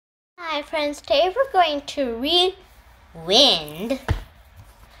Hi friends, today we're going to read wind.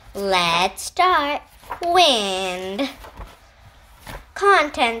 Let's start. Wind.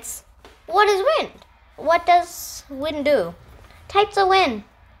 Contents. What is wind? What does wind do? Types of wind.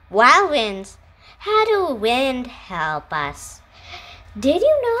 Wild winds. How do wind help us? Did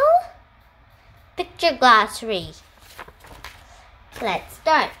you know? Picture glossary. Let's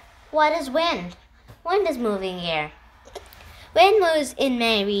start. What is wind? Wind is moving air. Wind moves in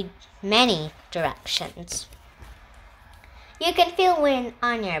many directions. You can feel wind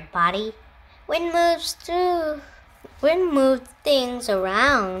on your body. Wind moves things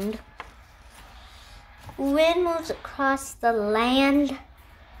around. Wind moves across the land.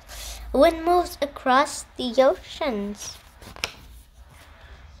 Wind moves across the oceans.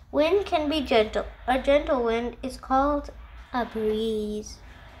 Wind can be gentle. A gentle wind is called a breeze.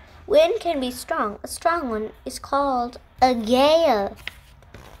 Wind can be strong. A strong one is called a gale.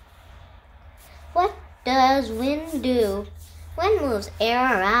 What does wind do? Wind moves air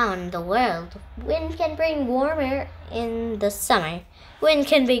around the world. Wind can bring warmer in the summer. Wind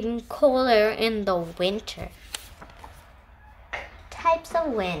can bring cooler in the winter. Types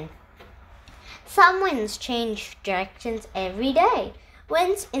of wind. Some winds change directions every day.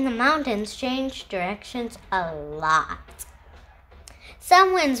 Winds in the mountains change directions a lot.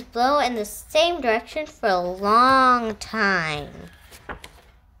 Some winds blow in the same direction for a long time.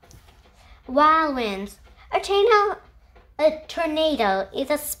 Wild winds. A tornado is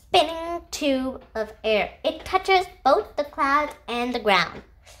a spinning tube of air. It touches both the clouds and the ground.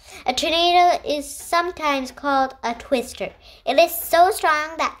 A tornado is sometimes called a twister. It is so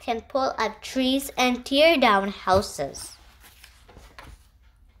strong that it can pull up trees and tear down houses.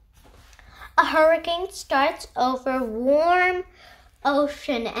 A hurricane starts over warm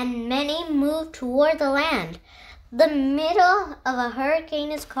ocean and many move toward the land. The middle of a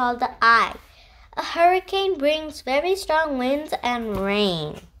hurricane is called the eye. A hurricane brings very strong winds and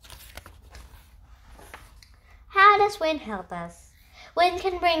rain. How does wind help us? Wind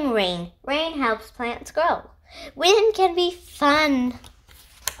can bring rain. Rain helps plants grow. Wind can be fun.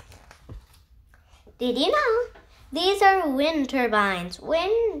 Did you know? These are wind turbines.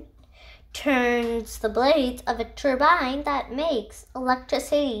 Wind turns the blades of a turbine that makes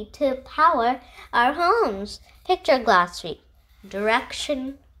electricity to power our homes. Picture glossary.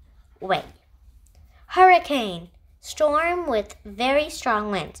 Direction, way. Hurricane, storm with very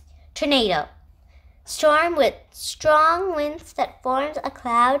strong winds. Tornado, storm with strong winds that forms a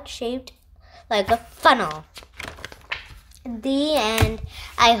cloud shaped like a funnel. The end.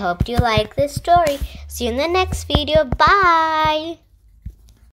 I hope you like this story. See you in the next video. Bye.